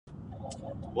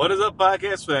What is up,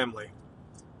 podcast family?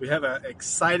 We have an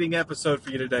exciting episode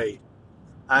for you today.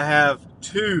 I have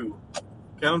count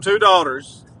them, two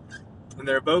daughters, and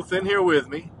they're both in here with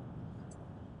me.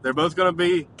 They're both going to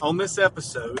be on this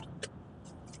episode,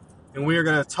 and we are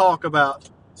going to talk about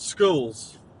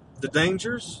schools, the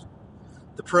dangers,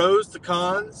 the pros, the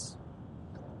cons.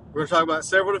 We're going to talk about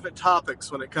several different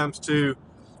topics when it comes to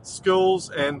schools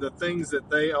and the things that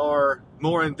they are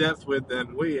more in depth with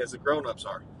than we as the grown-ups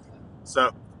are.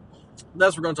 So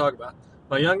that's what we're going to talk about.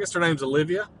 My youngest, her name's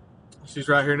Olivia. She's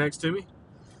right here next to me.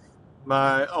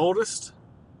 My oldest,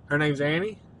 her name's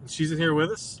Annie, and she's in here with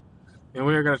us. And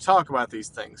we are going to talk about these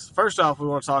things. First off, we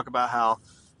want to talk about how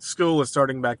school is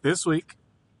starting back this week.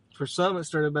 For some, it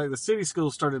started back. The city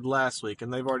schools started last week,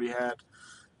 and they've already had,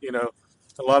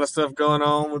 a lot of stuff going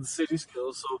on with the city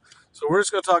schools. So we're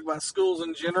just going to talk about schools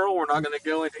in general. We're not going to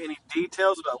go into any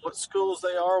details about what schools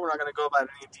they are. We're not going to go about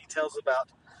any details about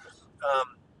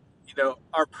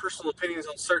our personal opinions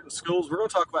on certain schools. We're going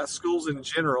to talk about schools in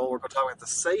general. We're going to talk about the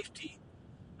safety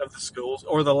of the schools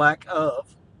or the lack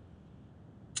of.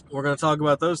 We're going to talk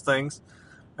about those things,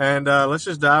 and let's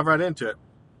just dive right into it.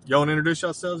 Y'all want to introduce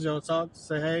yourselves? Y'all want to talk?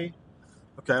 Say hey?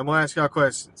 Okay, I'm going to ask y'all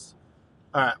questions.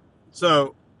 All right,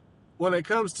 so when it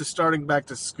comes to starting back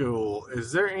to school,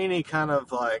 is there any kind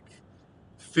of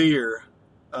fear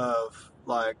of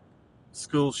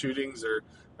school shootings or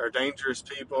dangerous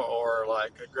people or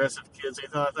aggressive kids,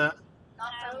 anything like that?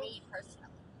 Not for me personally.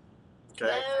 Okay.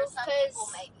 No, for some people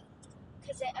maybe.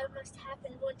 Because it almost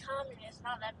happened one time and it's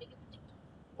not that big of a deal.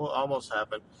 Well, almost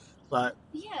happened. Yeah,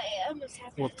 it almost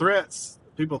happened. Well,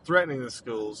 people threatening the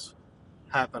schools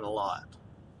happen a lot.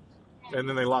 And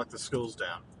then they lock the schools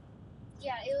down.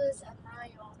 Yeah, it was a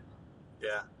mile.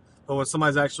 Yeah. But when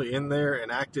somebody's actually in there,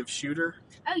 an active shooter.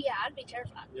 Oh, yeah, I'd be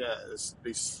terrified. Yeah, it'd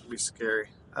be scary.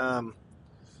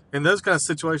 In those kind of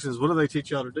situations, what do they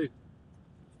teach y'all to do?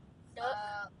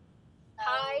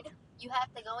 Hide. You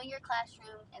have to go in your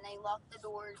classroom and they lock the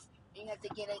doors and you have to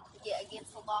get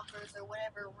against the lockers or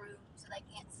whatever room so they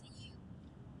can't see you.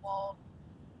 Well,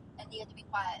 and you have to be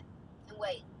quiet and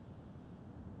wait.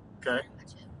 Okay.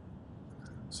 That's it.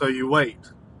 So you wait.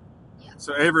 Yeah.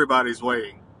 So everybody's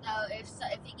waiting. No, if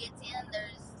he gets in,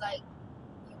 there's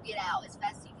you get out as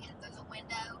fast as you can. If there's a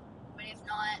window, but if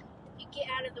not, you get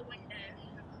out of the window.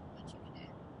 What you can do.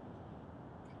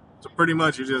 So pretty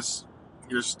much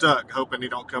you're stuck hoping he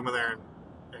don't come in there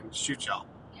and shoot y'all.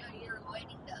 You're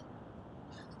waiting though.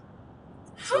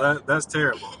 So that's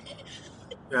terrible.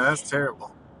 Yeah, that's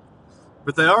terrible.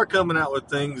 But they are coming out with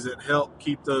things that help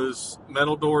keep those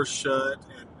metal doors shut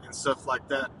and stuff like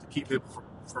that to keep people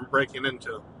from breaking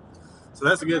into them. So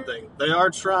that's a good thing. They are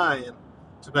trying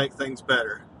to make things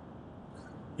better.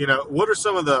 What are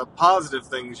some of the positive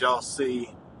things y'all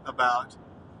see about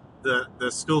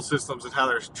the school systems and how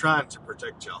they're trying to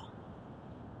protect y'all?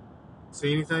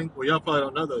 See anything? Well, y'all probably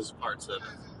don't know those parts of it.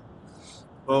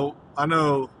 Well, I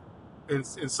know in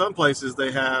some places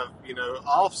they have,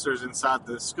 officers inside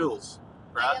the schools,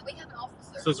 right? Yeah, we have an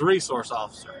officer. So it's a resource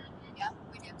officer. Yeah,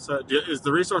 we do. So is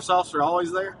the resource officer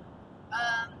always there?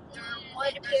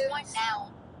 There's one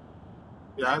now.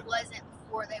 Yeah. There wasn't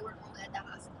before they were only at the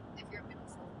high school, if you're in middle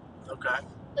school. Okay.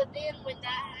 But then when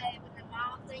the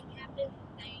mile thing happened,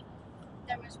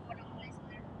 there was one always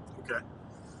there. Okay.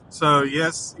 So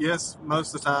yes,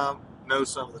 most of the time, no,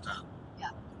 some of the time. Yeah.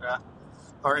 Yeah.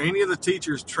 Are any of the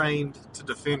teachers trained to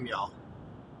defend y'all?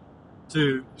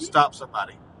 To stop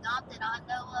somebody? Not that I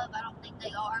know of. I don't think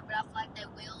they are, but I feel like they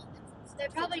will. They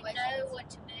probably know what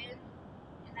to do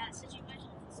in that situation.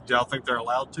 Do y'all think they're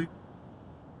allowed to?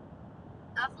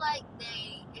 I feel like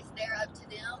if they're up to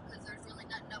them, because there's really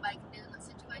nothing nobody can do in this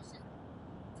situation.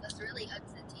 So it's really up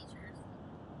to the teachers.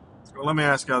 Well, let me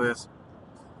ask y'all this.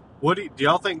 Do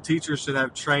y'all think teachers should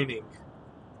have training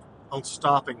on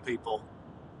stopping people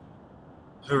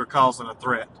who are causing a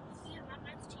threat? Yeah, my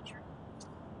math teacher.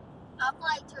 I feel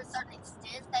like to a certain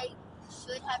extent they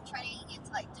should have training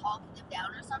into talking them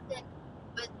down or something.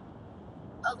 But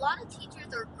a lot of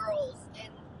teachers are girls,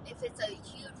 and if it's a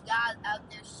huge guy out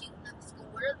there shooting up the school,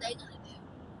 what are they going to do?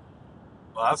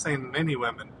 Well, I've seen many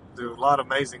women do a lot of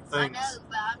amazing things. I know,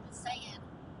 but I'm just saying.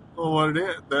 Well, what it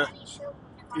is,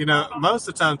 most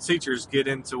of the time teachers get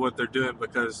into what they're doing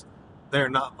because they're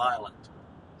not violent.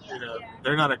 Yeah.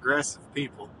 They're not aggressive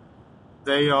people.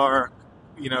 They are,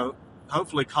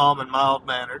 hopefully calm and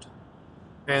mild-mannered,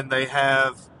 and they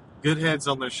have good heads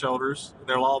on their shoulders, and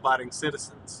they're law-abiding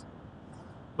citizens.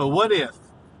 But what if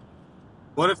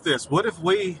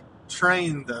we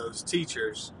train those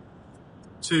teachers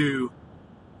to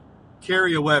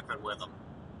carry a weapon with them,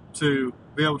 to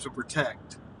be able to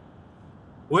protect?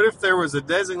 What if there was a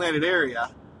designated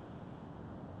area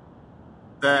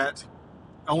that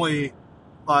only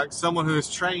like someone who is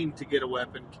trained to get a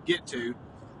weapon can get to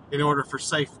in order for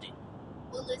safety.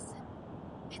 Well, listen,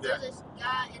 if Yeah. there's a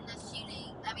guy in the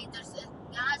shooting, I mean, there's a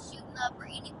guy shooting up or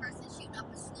any person shooting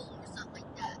up a school or something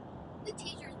like that, the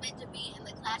teacher's meant to be in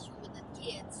the classroom with the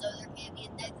kids, so there can be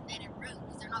a designated room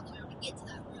because they're not going to be able to get to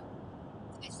that room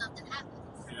if something happens.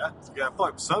 Yeah, you got a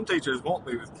point. Some teachers won't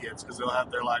be with kids because they'll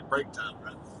have their like break time,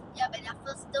 right? Yeah, but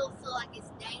I still feel like it's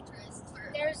dangerous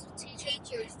for There's a teacher.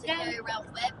 teachers to Yeah. carry around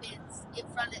weapons in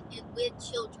front of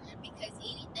with children because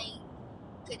anything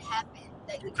could happen.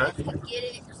 That Okay. kids could get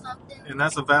it or something. And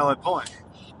that's a valid point.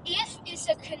 If it's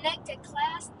a connected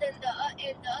class, then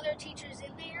and the other teacher's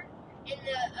in there, and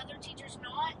the other teacher's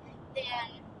not,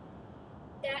 then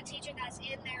that teacher that's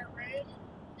in their room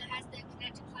that has the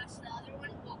connected class to the other one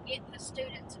will get the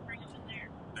students and bring them in there.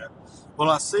 Well,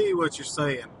 I see what you're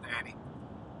saying, Annie,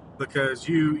 because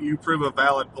you prove a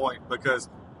valid point. Because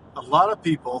a lot of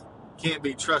people can't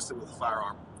be trusted with a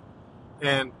firearm,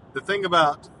 and the thing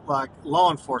about like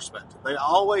law enforcement, they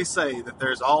always say that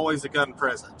there's always a gun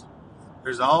present.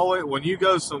 There's always, when you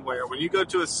go somewhere, when you go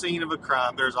to a scene of a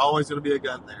crime, there's always going to be a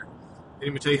gun there. And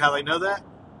let me tell you how they know that?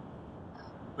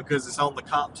 Because it's on the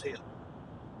cop's hip.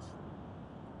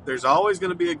 There's always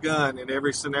going to be a gun in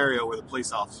every scenario with a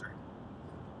police officer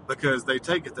because they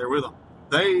take it there with them.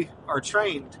 They are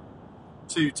trained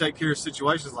to take care of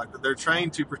situations like that. They're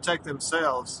trained to protect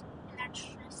themselves, And they're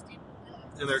trusted with them.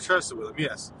 and they're trusted with them,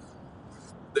 yes.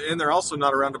 And they're also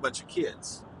not around a bunch of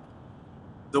kids.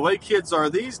 The way kids are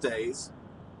these days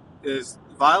is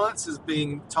violence is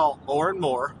being taught more and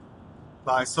more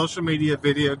by social media,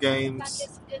 video Like games,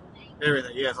 it's a good thing.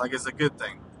 everything. Yes, like it's a good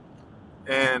thing.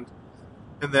 And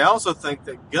they also think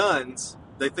that guns,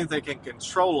 they think they can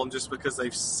control them just because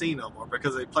they've seen them or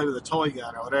because they play with a toy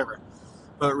gun or whatever.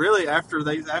 But really, after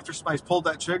somebody's pulled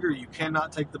that trigger, you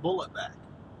cannot take the bullet back.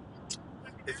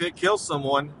 If it kills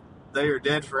someone, they are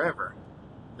dead forever.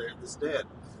 They're just dead.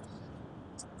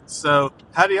 So,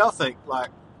 how do y'all think? Like,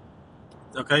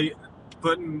 okay,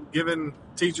 giving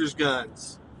teachers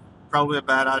guns, probably a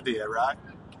bad idea, right?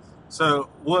 So,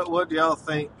 what do y'all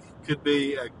think could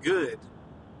be a good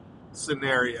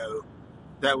scenario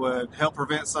that would help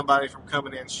prevent somebody from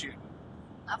coming in shooting?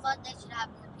 I feel like they should have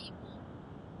more people.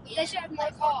 They should have more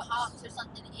like cops. or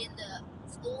something in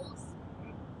the schools,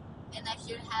 and they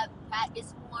should have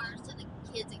practice more so the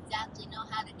kids exactly know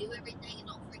how to do everything and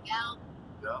don't freak out.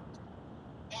 Yeah.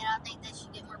 And I think they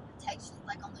should get more protections,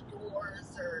 like on the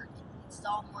doors, or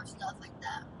install more stuff like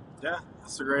that. Yeah,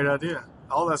 that's a great idea.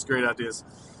 All that's great ideas.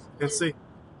 And see,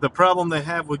 the problem they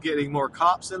have with getting more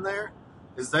cops in there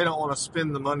is they don't want to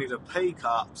spend the money to pay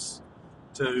cops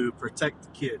to protect the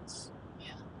kids. Yeah.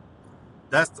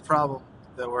 That's the problem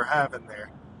that we're having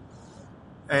there.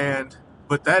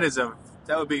 But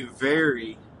that would be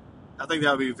very, I think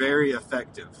that would be very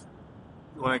effective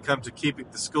when it comes to keeping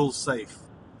the schools safe.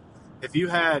 If you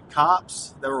had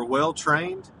cops that were well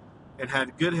trained and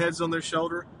had good heads on their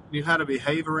shoulder, knew how to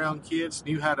behave around kids,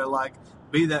 knew how to like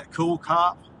be that cool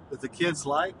cop that the kids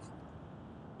like,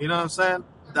 you know what I'm saying?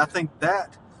 I think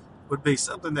that would be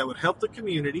something that would help the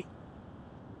community.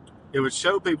 It would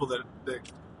show people that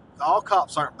all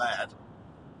cops aren't bad.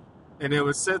 And it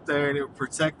would sit there and it would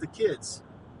protect the kids.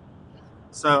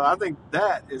 So I think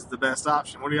that is the best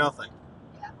option. What do y'all think?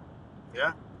 Yeah.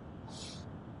 Yeah?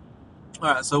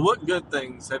 All right, so what good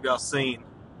things have y'all seen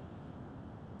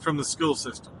from the school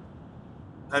system?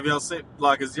 Have y'all seen,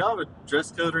 like, is y'all have a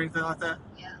dress code or anything like that?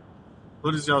 Yeah.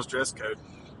 What is y'all's dress code?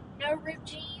 No ripped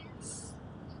jeans.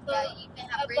 Yeah, you can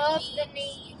have above ripped the jeans,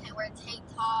 knee. you can wear tank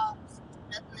tops,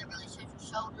 nothing that really shows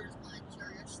your shoulders much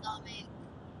or your stomach,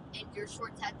 and your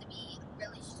shorts have to be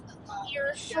really long. Your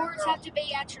If you're a shorts girl, have to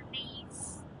be at your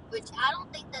knees. which I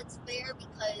don't think that's fair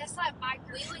because That's like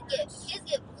biker we would shorts.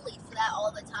 kids get bullied for that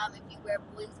all the time if you wear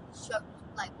boy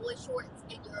shorts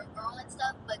and you're a girl and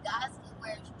stuff, but guys can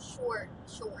wear short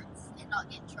shorts and not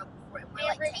get in trouble for it. Wear They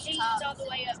like ripped tank jeans tops all the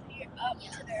way up here, up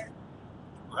Yeah. to their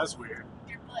Well, that's weird.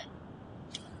 butt.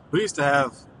 We used to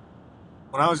have,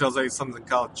 when I was y'all's age, something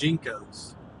called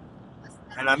Jinkos.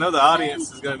 And I know the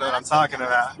audience is going to know what I'm talking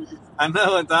about. I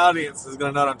know that the audience is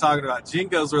going to know what I'm talking about.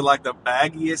 Jinkos were like the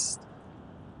baggiest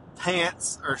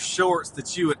pants or shorts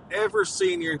that you would ever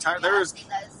see in your entire.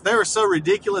 They were so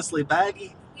ridiculously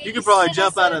baggy. You could probably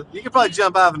jump out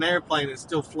of an airplane and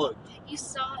still float. You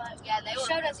saw it. Yeah, they You were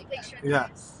showed us a really picture of Yeah.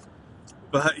 this.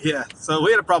 But yeah, so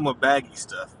we had a problem with baggy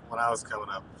stuff when I was coming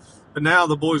up. But now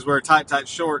the boys wear tight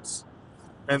shorts,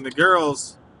 and the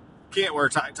girls can't wear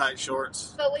tight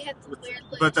shorts. But we had the weird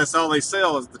look. But that's all they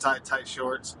sell is the tight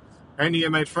shorts, and you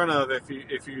get made fun of if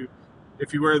you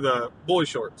wear the boy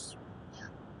shorts. Yeah.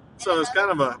 So it's kind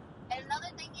of a, And another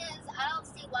thing is, I don't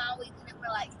see why we couldn't wear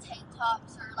like tank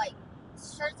tops or like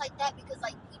shirts like that because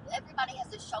like everybody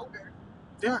has a shoulder.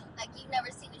 Yeah. Like you've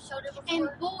never seen a shoulder And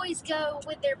before. boys go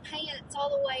with their pants all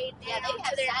the way Yeah, down they have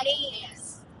to their saggy knees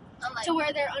pants. I'm like, to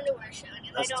where their underwear showing,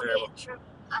 and That's they don't terrible. get in trouble.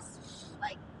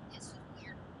 like it's just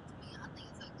weird to me. I think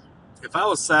it's ugly. if I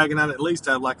was sagging, I'd at least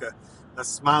have like a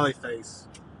smiley face,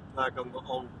 like on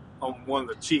one of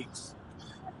the cheeks.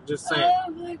 I'm just saying.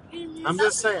 Oh my goodness. I'm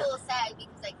just saying. Some people sag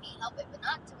because they can't help it, but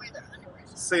not to wear their underwear.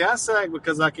 See, I sag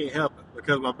because I can't help it,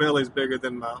 because my belly's bigger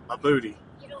than my booty.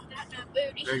 You don't got no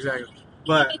booty. Exactly.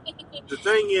 But the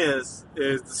thing is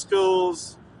the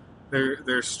schools,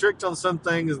 they're strict on some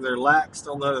things and they're laxed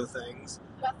on other things.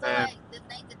 But I feel And- like the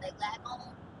things that they lag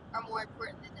on are more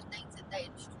important than the things that they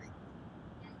restrict.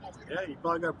 Yeah, you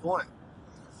probably got a point.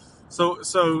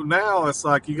 So now it's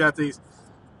like you got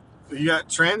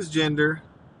transgender.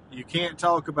 You can't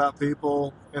talk about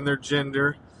people and their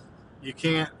gender. You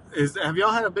can't. Have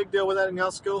y'all had a big deal with that in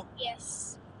y'all school?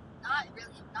 Yes. Not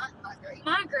really, not in my grade.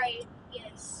 My grade,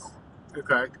 yes.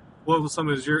 Okay. What was some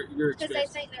of your Because they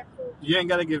experience? think they're cool. You ain't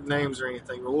got to give names or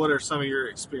anything, but what are some of your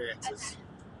experiences?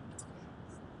 Okay.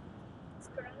 This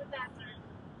girl in the bathroom,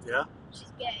 Yeah.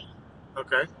 she's gay.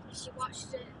 Okay. She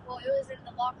watched it, well, it was in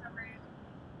the locker room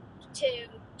to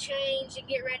change and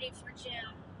get ready for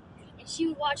gym. And she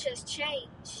would watch us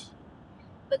change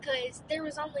because there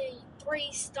was only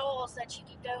 3 stalls that you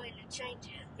could go in and change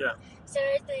in. Yeah. So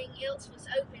everything else was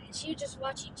open, and she would just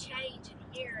watch you change in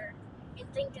the mirror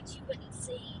and think that you wouldn't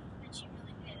see that you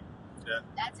really did.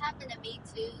 That's happened to me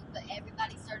too, but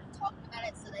everybody started talking about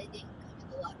it, so they didn't come to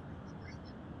the locker room or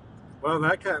anything. Well,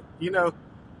 that kind,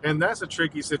 and that's a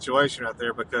tricky situation right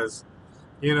there because,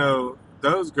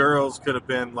 those girls could have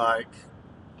been like,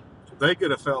 they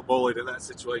could have felt bullied in that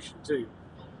situation too.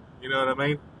 You know what I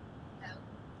mean? No.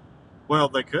 Well,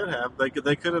 they could have. They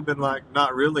could have been like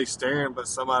not really staring, but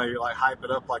somebody like hype it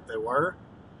up like they were.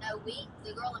 No,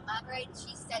 the girl in my grade,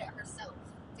 she said it herself.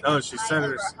 Oh, she said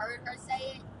it. Overheard her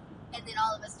say it, and then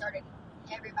all of us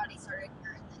everybody started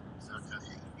hearing it. She said Okay.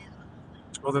 it, and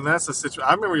then Well, then that's the situation.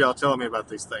 I remember y'all telling me about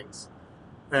these things,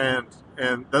 and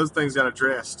those things got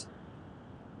addressed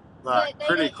like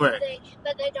pretty quick.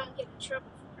 But they don't get in trouble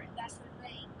for it. That's the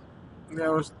thing.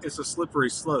 It's a slippery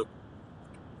slope,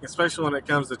 especially when it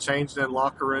comes to changing in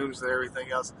locker rooms and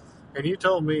everything else. And I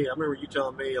remember you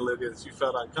telling me, Olivia, that you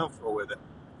felt uncomfortable with it.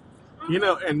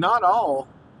 And not all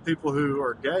people who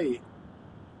are gay,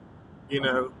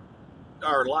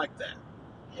 are like that.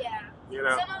 Yeah.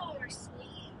 Some of them are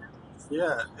sweet.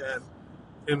 Yeah,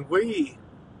 and we,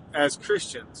 as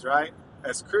Christians, right?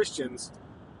 As Christians,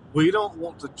 we don't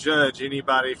want to judge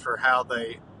anybody for how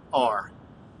they are.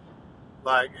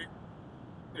 Like,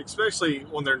 especially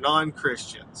when they're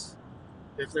non-Christians.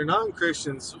 If they're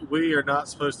non-Christians, we are not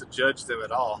supposed to judge them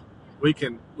at all. We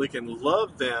can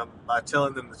love them by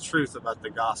telling them the truth about the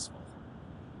gospel.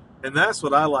 And that's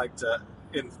what I like to,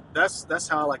 that's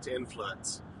how I like to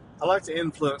influence. I like to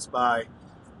influence by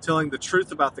telling the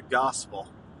truth about the gospel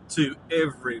to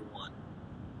everyone.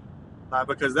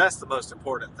 Because that's the most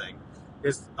important thing.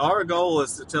 Our goal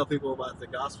is to tell people about the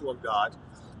gospel of God,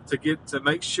 to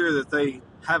make sure that they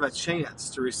have a chance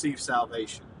to receive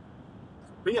salvation.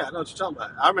 But yeah, I know what you're talking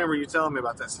about. I remember you telling me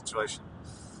about that situation.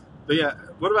 But yeah,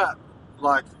 what about,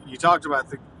 like, you talked about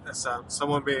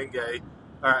someone being gay,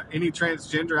 or any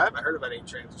transgender? I haven't heard about any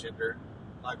transgender.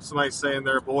 Like somebody saying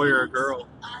they're a boy or a girl.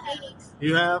 I have.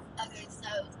 You have? Okay, so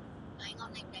I ain't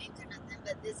gonna name names or nothing,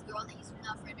 but this girl that used to be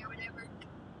my friend or whatever,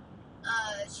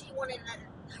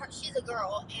 she's a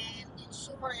girl, and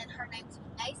she wanted her name to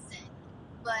be Mason,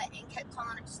 and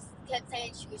kept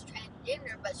saying she was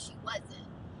transgender, but she wasn't.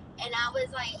 And I was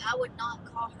like, I would not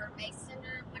call her Mason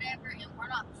or whatever, and we're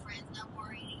not friends no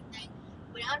more or anything.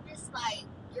 But I'm just like,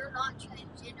 you're not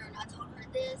transgender, and I told her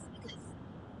this because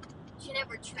she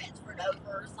never transferred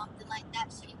over or something like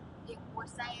that. People were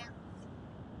saying.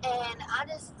 And I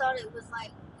just thought it was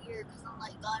like weird because I'm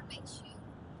like, God makes you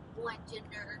one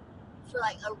gender for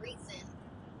like a reason.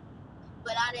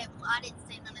 But I didn't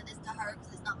say none of this to her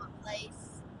because it's not my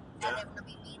place. I didn't want to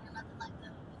be mean or nothing like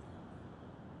that.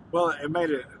 Well, it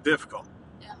made it difficult.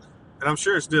 Yeah. And I'm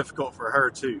sure it's difficult for her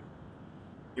too.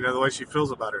 The way she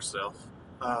feels about herself.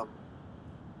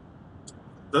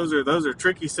 Those are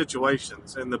tricky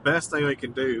situations, and the best thing we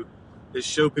can do is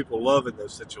show people love in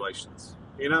those situations.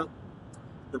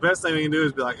 The best thing we can do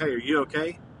is be like, hey, are you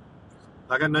okay?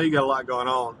 Like, I know you got a lot going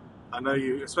on. I know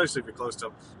you, especially if you're close to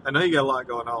them, I know you got a lot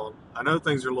going on. I know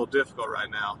things are a little difficult right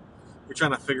now. You're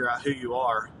trying to figure out who you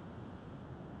are.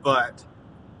 But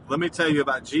let me tell you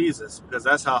about Jesus, because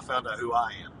that's how I found out who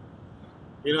I am.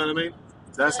 You know what I mean?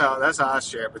 That's how I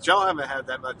share. But y'all haven't had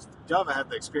that much. Y'all haven't had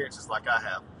the experiences like I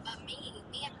have. But me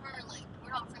and her, like,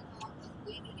 we're not friends anymore because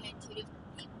we became two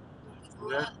different people when we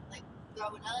grew Yeah. up, like,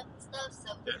 growing up and stuff.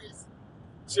 So Yeah. we're just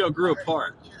So y'all grew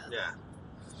apart. Yeah. Yeah.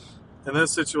 And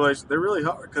those situations, they're really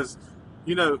hard because,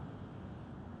 you know,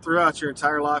 throughout your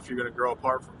entire life, you're going to grow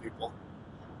apart from people.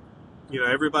 You know,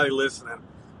 everybody listening,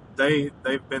 they've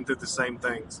been through the same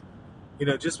things. You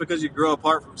know, just because you grow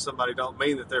apart from somebody don't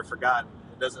mean that they're forgotten.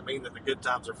 It doesn't mean that the good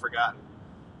times are forgotten.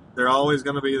 They're always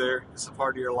going to be there. It's a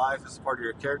part of your life. It's a part of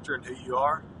your character and who you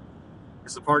are.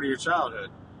 It's a part of your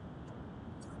childhood.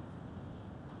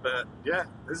 But yeah,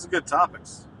 this is good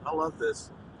topics. I love this.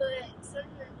 But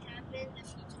something happened a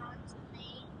few times with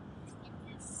me, and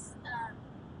this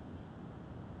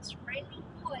random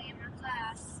boy in my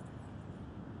class,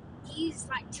 he's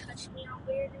like touched me all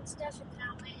weird and stuff, and then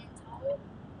I went and told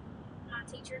my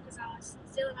teacher because I was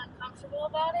feeling uncomfortable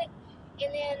about it.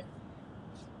 And then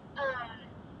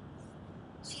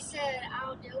she said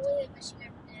I'll deal with it, but she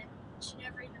never did. She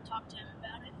never even talked to him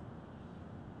about it.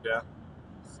 Yeah.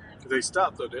 So, They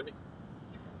stopped though, didn't he?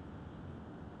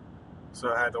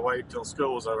 So I had to wait till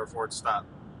school was over for it to stop.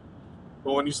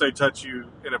 But when you say touch you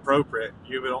inappropriate,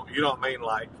 you don't mean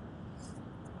like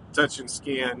touching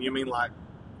skin. You mean like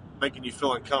making you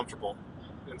feel uncomfortable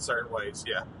in certain ways.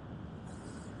 Yeah.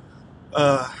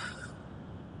 But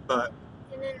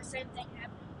and then the same thing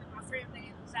happened with my friend, but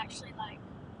it was actually like,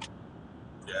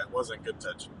 yeah, it wasn't good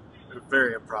touching. It was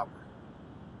very improper,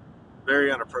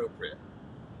 very inappropriate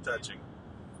touching.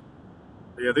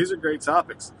 But yeah, these are great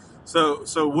topics. So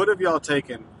what have y'all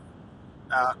taken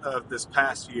out of this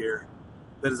past year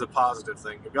that is a positive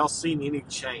thing? Have y'all seen any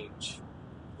change,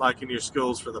 like in your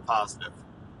schools, for the positive?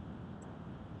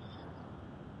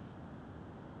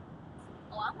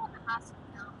 Well, I'm on the high school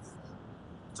now, so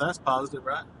So that's positive,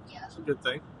 right? yeah. That's a good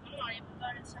thing. I'm not even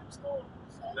going to some school.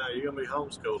 So. No, you're gonna be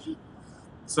homeschooled.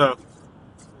 So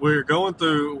we're going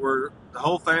through. The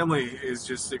whole family is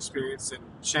just experiencing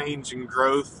change and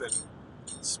growth and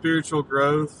spiritual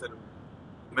growth and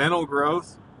mental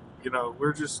growth. You know,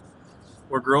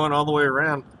 we're growing all the way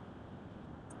around,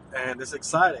 and it's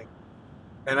exciting.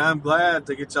 And I'm glad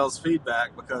to get y'all's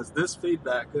feedback because this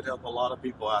feedback could help a lot of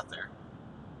people out there.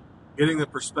 Getting the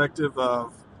perspective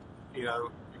of, you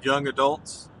know, young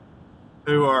adults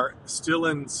who are still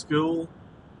in school,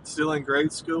 still in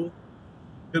grade school,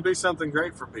 could be something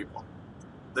great for people.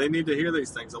 They need to hear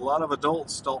these things. A lot of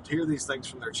adults don't hear these things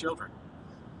from their children.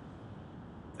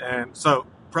 And so,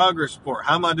 progress report.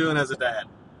 How am I doing as a dad?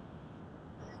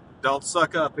 Don't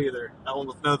suck up either. I want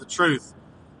to know the truth.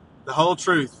 The whole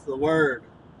truth. The word.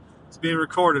 It's being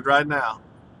recorded right now.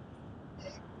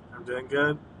 I'm doing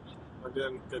good. I'm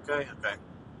doing okay. Okay.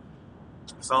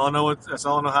 That's all I know. That's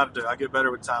all I know how to do. I get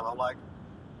better with time. I'm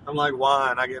like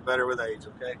wine. I get better with age.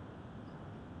 Okay.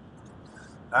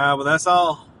 Well, that's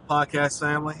all, podcast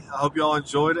family. I hope y'all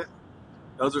enjoyed it.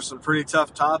 Those are some pretty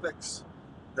tough topics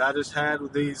that I just had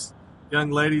with these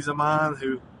young ladies of mine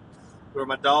who are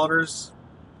my daughters.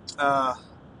 But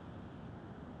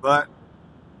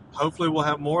hopefully we'll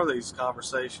have more of these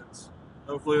conversations.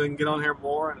 Hopefully we can get on here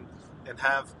more and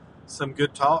have some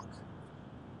good talk.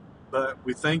 But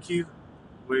we thank you.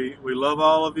 We love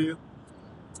all of you.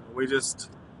 We just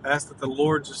ask that the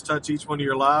Lord just touch each one of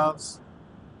your lives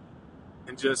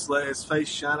and just let his face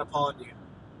shine upon you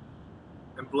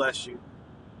and bless you.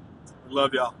 We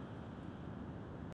love y'all.